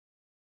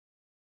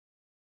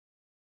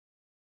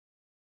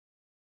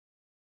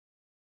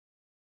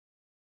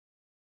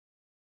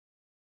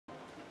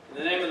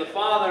In the name of the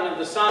Father, and of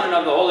the Son, and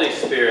of the Holy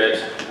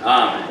Spirit.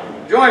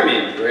 Amen. Join me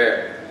in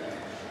prayer.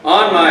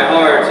 On my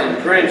heart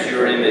imprint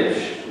your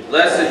image,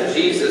 blessed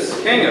Jesus,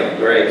 King of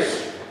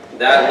grace,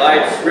 that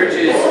life's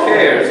riches,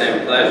 cares,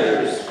 and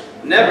pleasures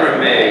never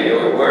may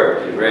your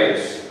work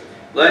erase.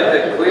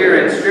 Let the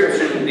clear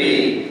inscription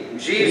be,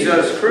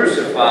 Jesus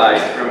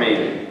crucified for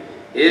me,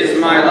 is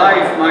my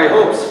life, my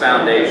hope's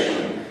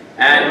foundation,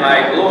 and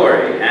my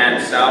glory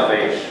and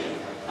salvation.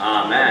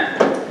 Amen.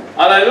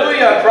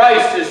 Hallelujah,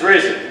 Christ is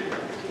risen.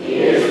 He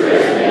is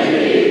risen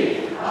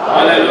indeed.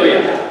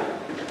 Hallelujah.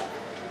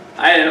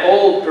 I had an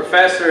old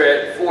professor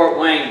at Fort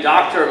Wayne,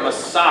 Dr.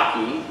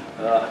 Masaki,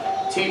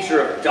 a teacher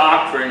of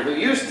doctrine, who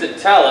used to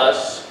tell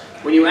us,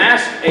 when you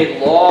ask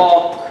a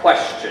law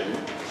question,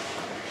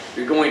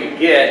 you're going to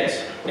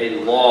get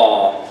a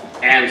law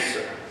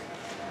answer.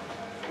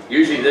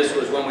 Usually this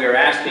was when we were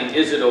asking,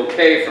 is it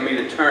okay for me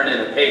to turn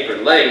in a paper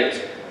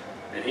late?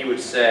 And he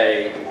would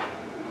say,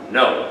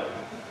 no.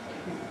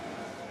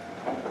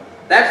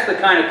 That's the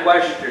kind of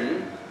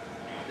question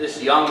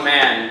this young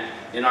man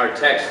in our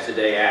text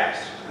today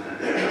asked.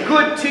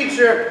 Good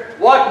teacher,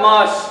 what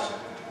must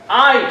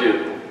I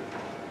do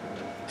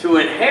to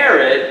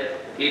inherit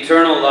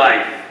eternal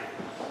life?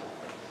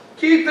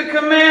 Keep the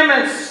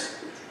commandments,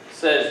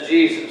 says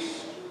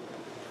Jesus.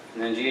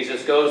 And then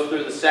Jesus goes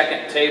through the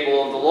second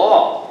table of the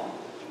law.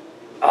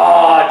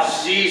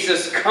 Oh,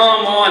 Jesus,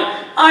 come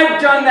on.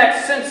 I've done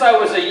that since I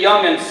was a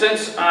young'un,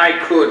 since I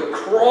could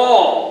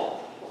crawl.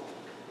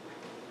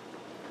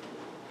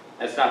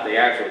 That's not the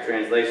actual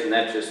translation,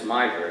 that's just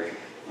my version.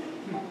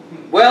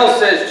 Well,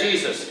 says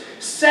Jesus,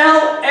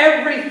 sell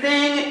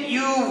everything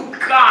you've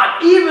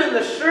got, even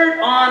the shirt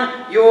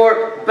on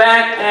your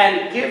back,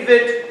 and give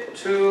it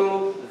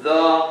to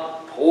the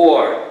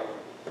poor.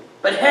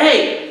 But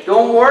hey,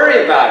 don't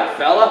worry about it,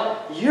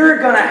 fella. You're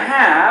going to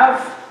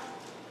have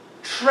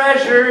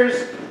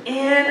treasures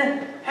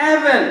in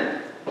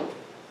heaven.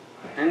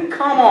 And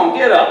come on,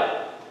 get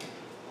up.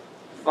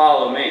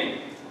 Follow me.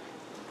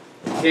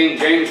 King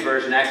James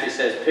Version actually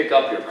says, pick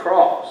up your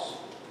cross.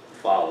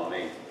 Follow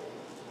me.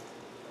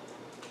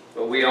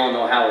 But we all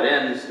know how it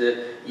ends.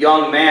 The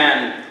young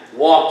man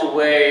walked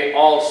away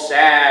all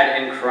sad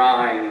and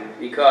crying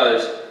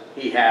because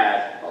he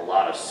had a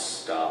lot of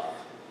stuff.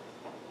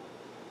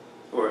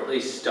 Or at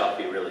least stuff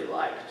he really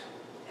liked.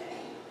 And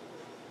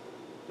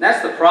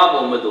that's the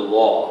problem with the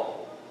law.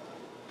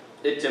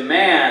 It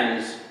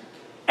demands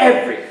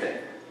everything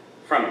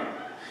from you.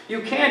 You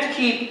can't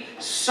keep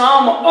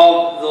some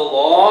of the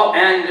law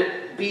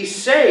and be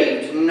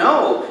saved.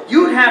 No,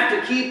 you'd have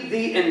to keep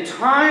the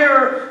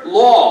entire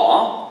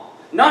law,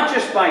 not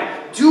just by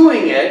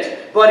doing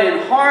it, but in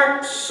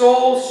heart,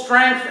 soul,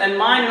 strength, and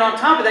mind. And on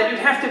top of that, you'd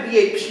have to be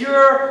a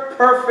pure,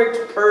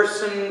 perfect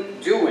person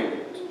doing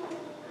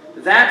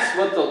it. That's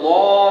what the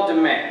law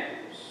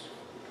demands.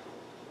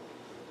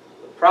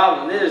 The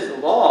problem is the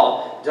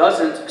law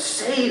doesn't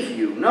save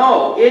you.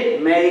 No,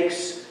 it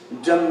makes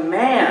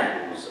demands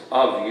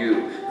of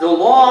you. The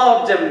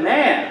law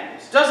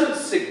demands doesn't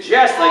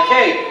suggest like,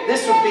 hey,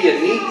 this would be a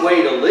neat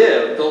way to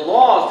live. The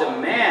law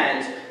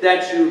demands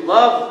that you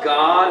love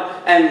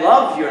God and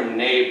love your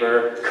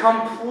neighbor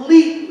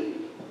completely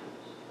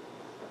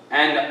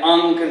and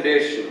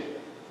unconditionally.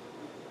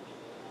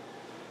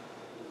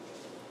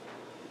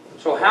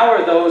 So how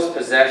are those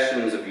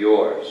possessions of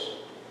yours?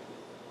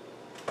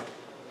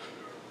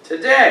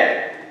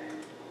 Today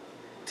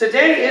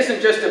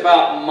isn't just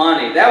about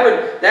money.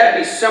 That'd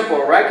be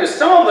simple, right? Because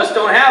some of us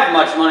don't have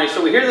much money,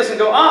 so we hear this and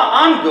go,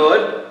 I'm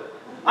good.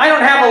 I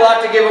don't have a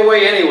lot to give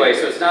away anyway,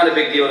 so it's not a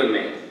big deal to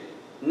me.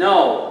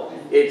 No,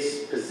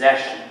 it's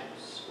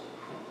possessions,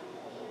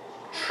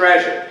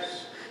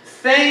 treasures,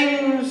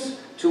 things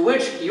to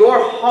which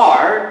your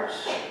heart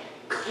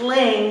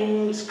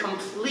clings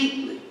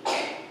completely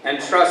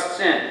and trusts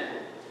in.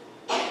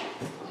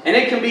 And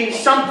it can be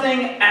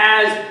something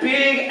as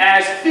big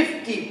as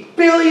 $50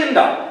 billion.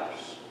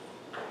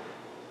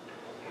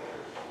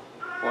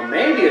 Or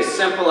maybe as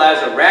simple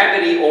as a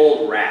raggedy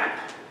old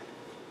wrap.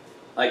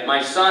 Like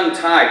my son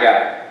Ty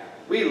Guy.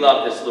 We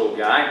love this little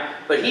guy.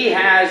 But he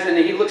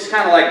looks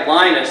kind of like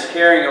Linus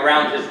carrying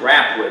around his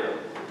wrap with him.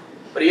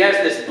 But he has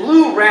this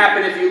blue wrap,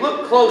 and if you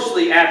look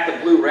closely at the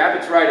blue wrap,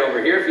 it's right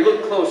over here. If you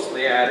look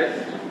closely at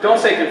it, don't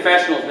say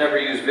confessionals never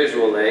use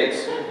visual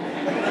aids.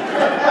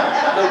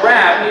 The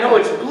wrap, you know,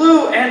 it's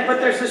blue, but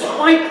there's this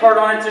white part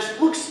on it that just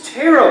looks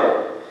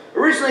terrible.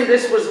 Originally,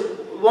 this was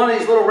one of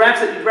these little wraps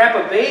that you'd wrap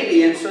a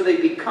baby in so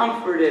they'd be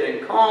comforted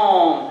and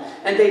calm,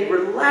 and they'd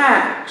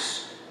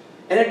relax.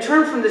 And it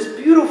turned from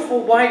this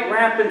beautiful white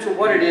wrap into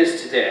what it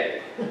is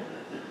today.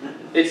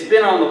 It's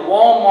been on the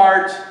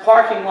Walmart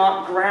parking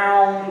lot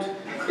ground.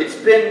 It's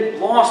been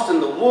lost in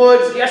the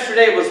woods.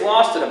 Yesterday it was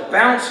lost at a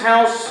bounce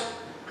house.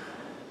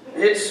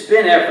 It's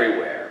been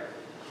everywhere.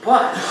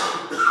 But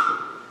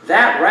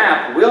that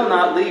wrap will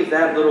not leave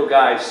that little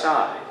guy's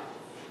side.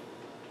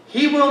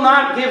 He will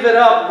not give it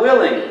up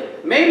willingly.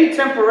 Maybe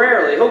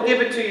temporarily. He'll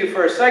give it to you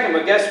for a second,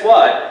 but guess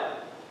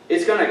what?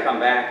 It's going to come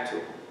back to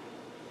him.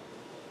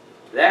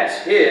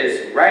 That's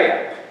his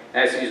wrap.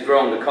 as he's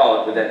grown to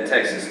call it with that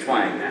Texas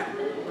twang now.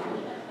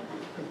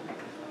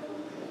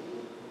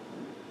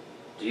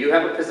 Do you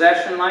have a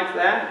possession like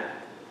that?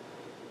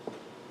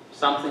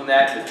 Something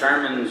that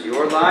determines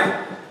your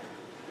life?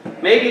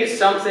 Maybe it's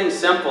something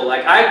simple,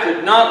 like I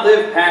could not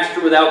live,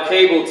 Pastor, without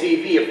cable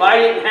TV. If I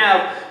didn't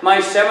have my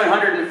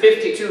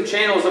 752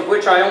 channels, of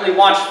which I only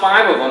watch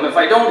 5 of them, if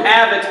I don't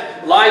have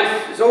it,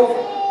 life is over.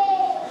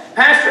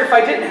 Pastor, if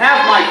I didn't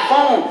have my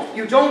phone,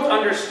 you don't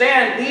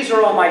understand. These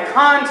are all my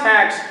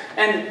contacts,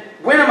 and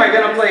when am I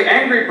going to play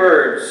Angry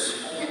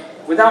Birds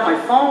without my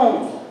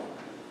phone?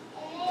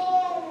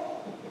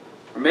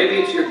 Or maybe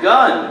it's your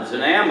guns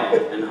and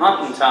ammo and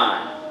hunting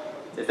time.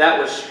 If that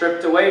was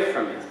stripped away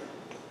from you,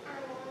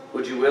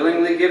 would you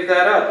willingly give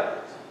that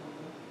up?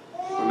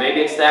 Or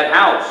maybe it's that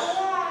house,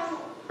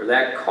 or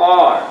that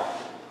car.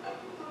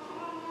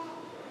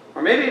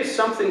 Or maybe it's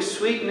something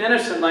sweet and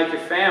innocent like your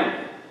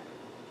family,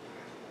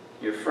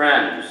 your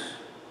friends,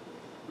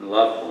 and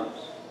loved ones.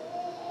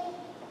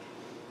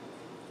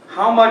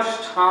 How much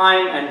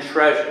time and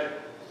treasure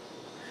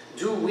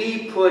do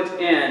we put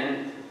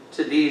in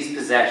to these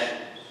possessions?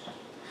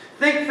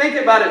 Think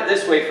about it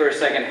this way for a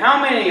second.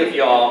 How many of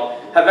y'all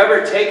have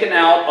ever taken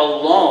out a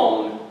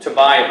loan to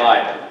buy a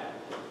Bible?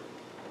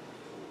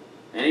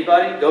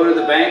 Anybody? Go to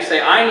the bank,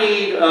 say, I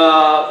need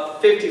a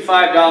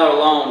 $55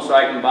 loan so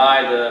I can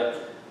buy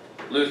the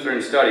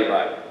Lutheran Study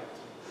Bible.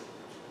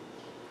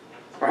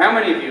 Or how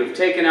many of you have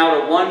taken out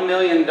a $1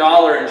 million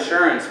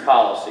insurance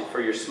policy for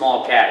your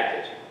small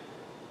catechism?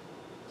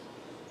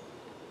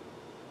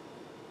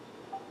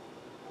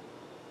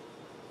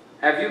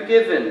 Have you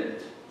given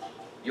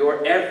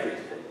your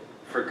everything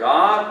for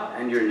God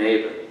and your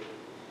neighbor?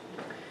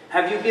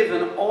 Have you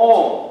given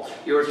all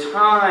your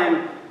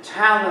time,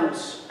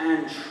 talents,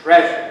 and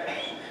treasure,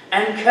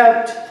 and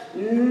kept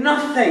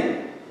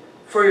nothing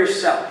for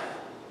yourself?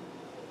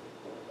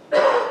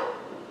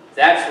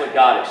 That's what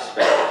God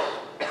expects.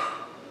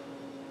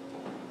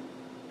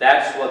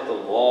 That's what the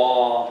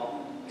law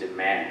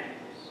demands.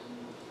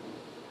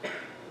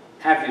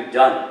 Have you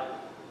done it?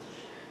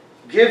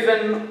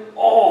 Given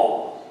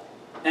all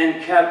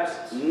and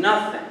kept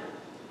nothing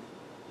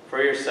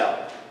for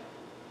yourself,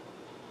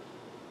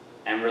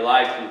 and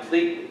relied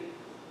completely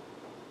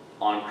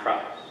on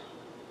Christ?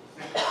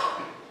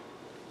 I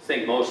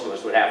think most of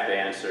us would have to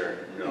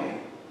answer no.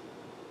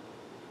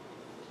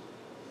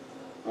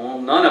 Well,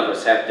 none of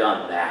us have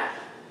done that.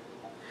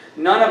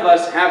 None of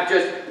us have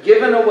just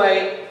given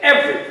away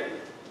everything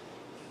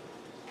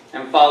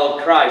and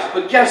followed Christ.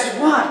 But guess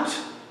what?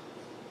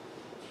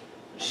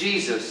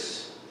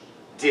 Jesus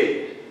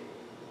did.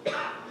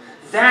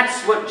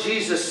 That's what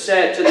Jesus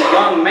said to the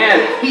young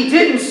man. He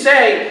didn't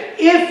say,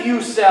 if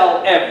you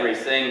sell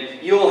everything,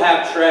 you'll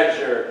have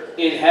treasure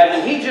in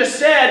heaven. He just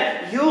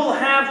said, you'll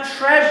have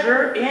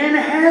treasure in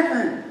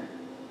heaven.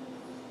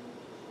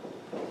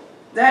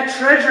 That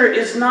treasure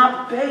is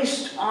not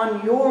based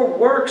on your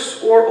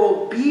works or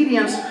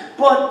obedience,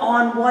 but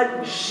on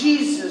what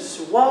Jesus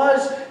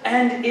was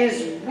and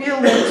is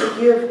willing to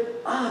give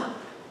up.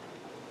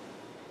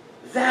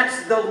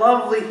 That's the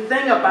lovely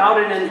thing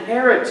about an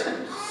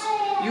inheritance.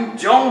 You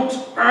don't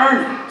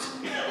earn it.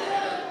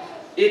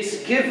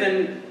 It's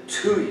given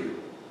to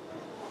you.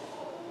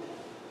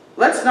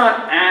 Let's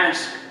not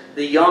ask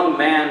the young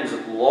man's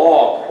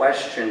law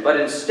question, but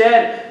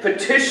instead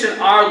petition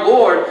our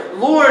Lord.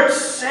 Lord,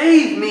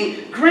 save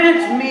me.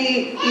 Grant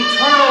me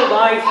eternal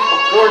life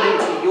according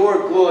to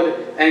your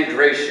good and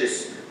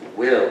gracious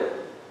will.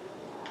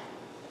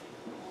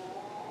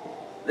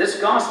 This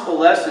gospel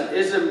lesson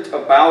isn't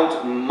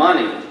about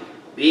money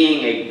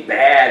being a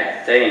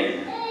bad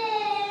thing,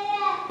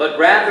 but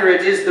rather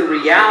it is the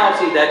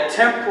reality that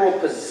temporal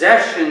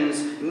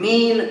possessions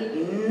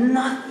mean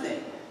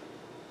nothing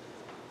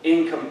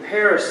in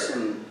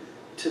comparison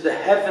to the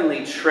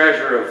heavenly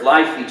treasure of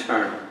life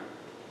eternal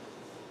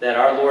that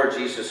our Lord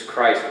Jesus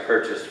Christ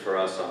purchased for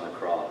us on the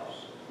cross.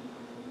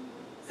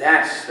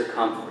 That's the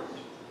comfort.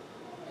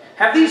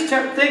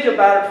 Think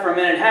about it for a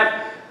minute.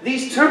 Have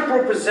these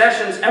temporal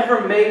possessions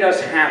ever made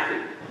us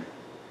happy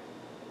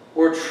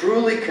or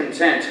truly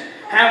content?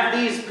 Have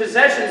these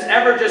possessions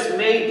ever just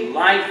made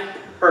life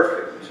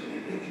perfect?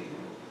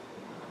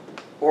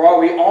 Or are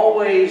we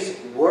always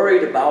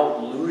worried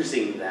about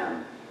losing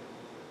them?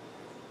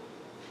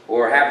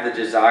 Or have the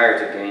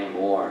desire to gain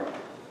more?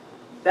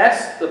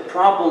 That's the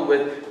problem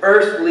with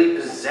earthly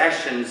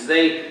possessions.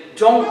 They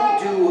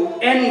don't do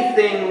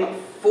anything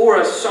for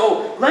us,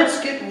 so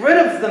let's get rid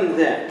of them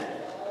then.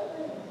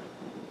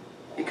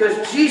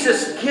 Because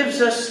Jesus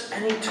gives us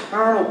an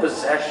eternal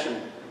possession.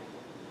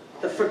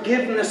 The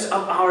forgiveness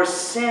of our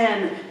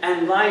sin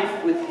and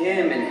life with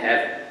Him in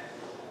heaven.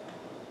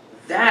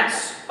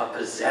 That's a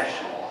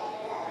possession.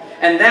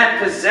 And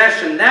that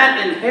possession,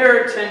 that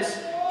inheritance,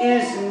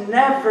 is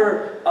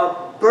never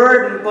a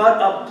burden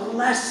but a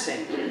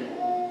blessing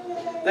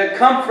that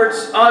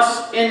comforts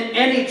us in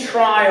any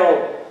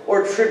trial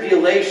or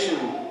tribulation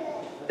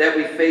that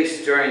we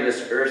face during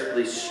this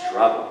earthly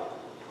struggle.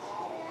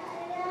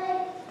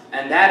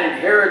 And that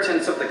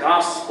inheritance of the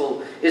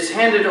gospel is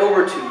handed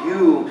over to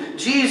you.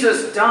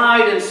 Jesus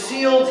died and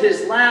sealed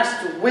his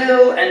last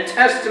will and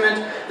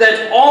testament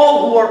that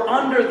all who are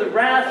under the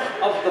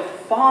wrath of the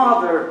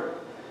Father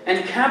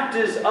and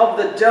captives of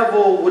the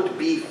devil would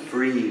be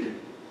freed.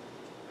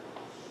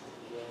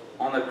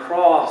 On the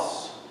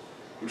cross,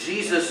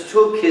 Jesus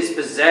took his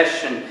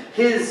possession,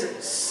 his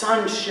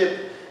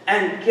sonship,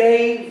 and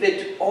gave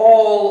it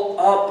all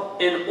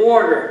up in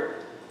order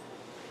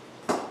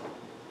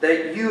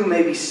that you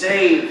may be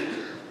saved.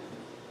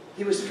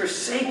 He was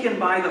forsaken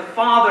by the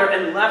Father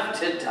and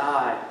left to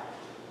die.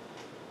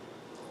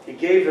 He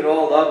gave it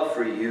all up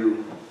for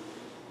you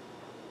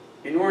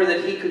in order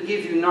that he could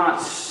give you not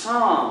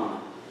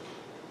some,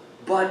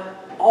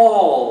 but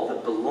all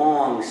that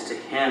belongs to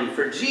him.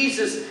 For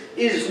Jesus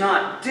is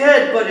not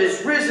dead, but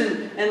is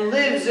risen and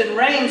lives and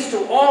reigns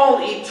to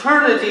all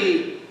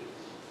eternity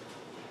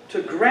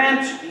to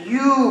grant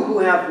you who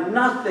have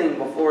nothing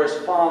before his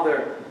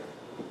Father.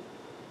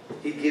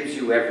 He gives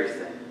you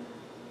everything.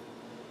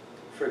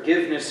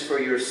 Forgiveness for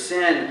your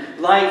sin,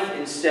 life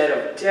instead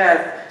of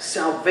death,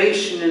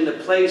 salvation in the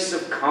place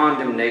of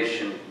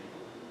condemnation.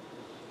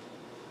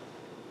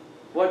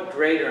 What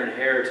greater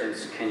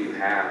inheritance can you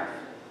have?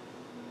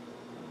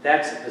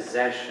 That's a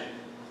possession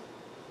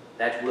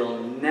that will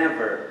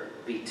never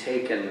be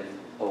taken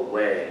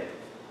away.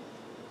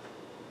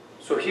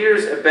 So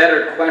here's a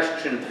better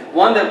question,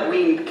 one that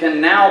we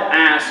can now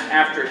ask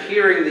after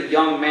hearing the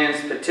young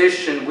man's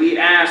petition. We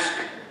ask,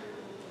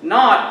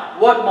 not,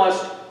 what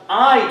must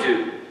I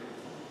do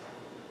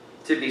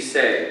to be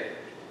saved?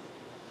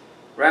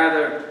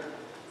 Rather,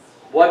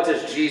 what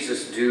does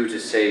Jesus do to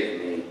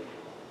save me?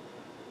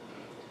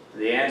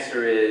 The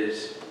answer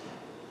is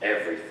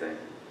everything.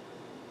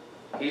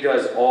 He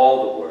does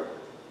all the work.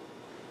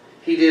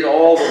 He did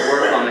all the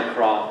work on the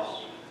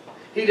cross.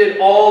 He did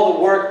all the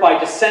work by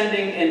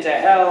descending into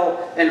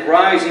hell and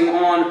rising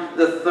on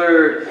the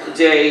third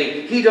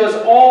day. He does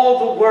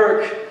all the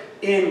work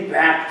in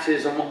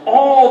baptism,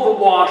 all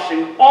the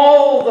washing,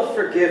 all the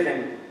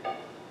forgiving.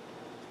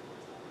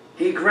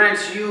 He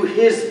grants you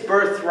his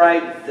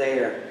birthright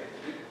there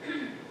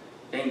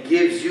and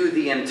gives you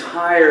the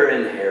entire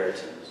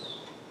inheritance.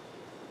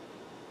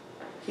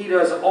 He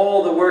does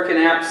all the work in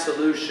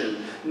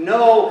absolution.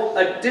 No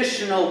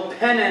additional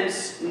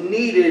penance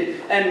needed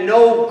and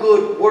no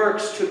good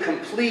works to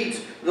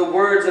complete the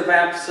words of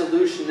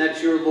absolution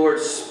that your Lord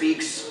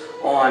speaks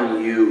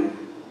on you.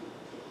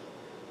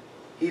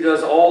 He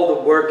does all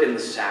the work in the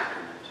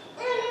sacrament.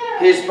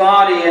 His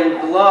body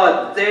and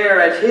blood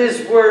there at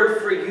his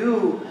word for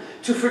you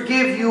to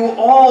forgive you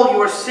all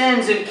your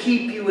sins and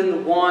keep you in the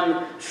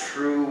one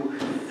true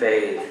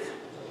faith.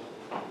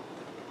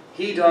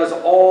 He does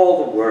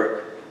all the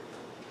work,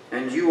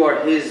 and you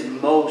are his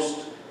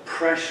most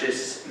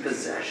precious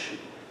possession.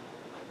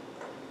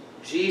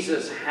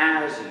 Jesus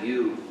has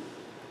you.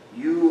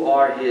 You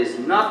are his.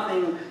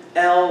 Nothing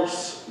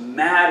else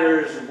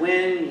matters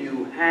when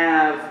you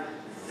have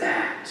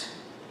that.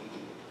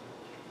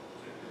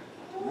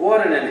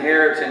 What an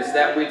inheritance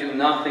that we do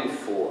nothing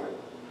for,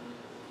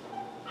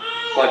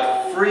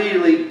 but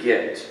freely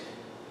get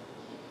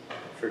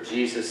for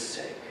Jesus'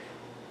 sake.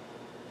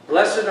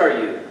 Blessed are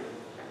you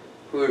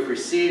who have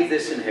received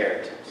this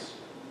inheritance,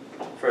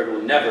 for it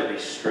will never be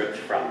stripped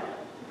from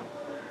you.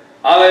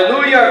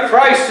 Alleluia,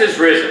 Christ is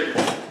risen.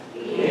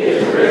 He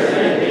is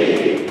risen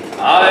indeed.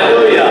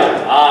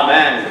 Alleluia,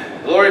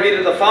 amen. Glory be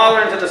to the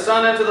Father, and to the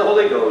Son, and to the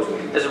Holy Ghost,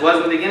 as it was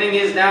in the beginning,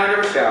 is now, and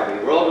ever shall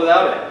be, world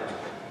without end.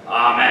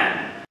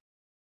 Amen.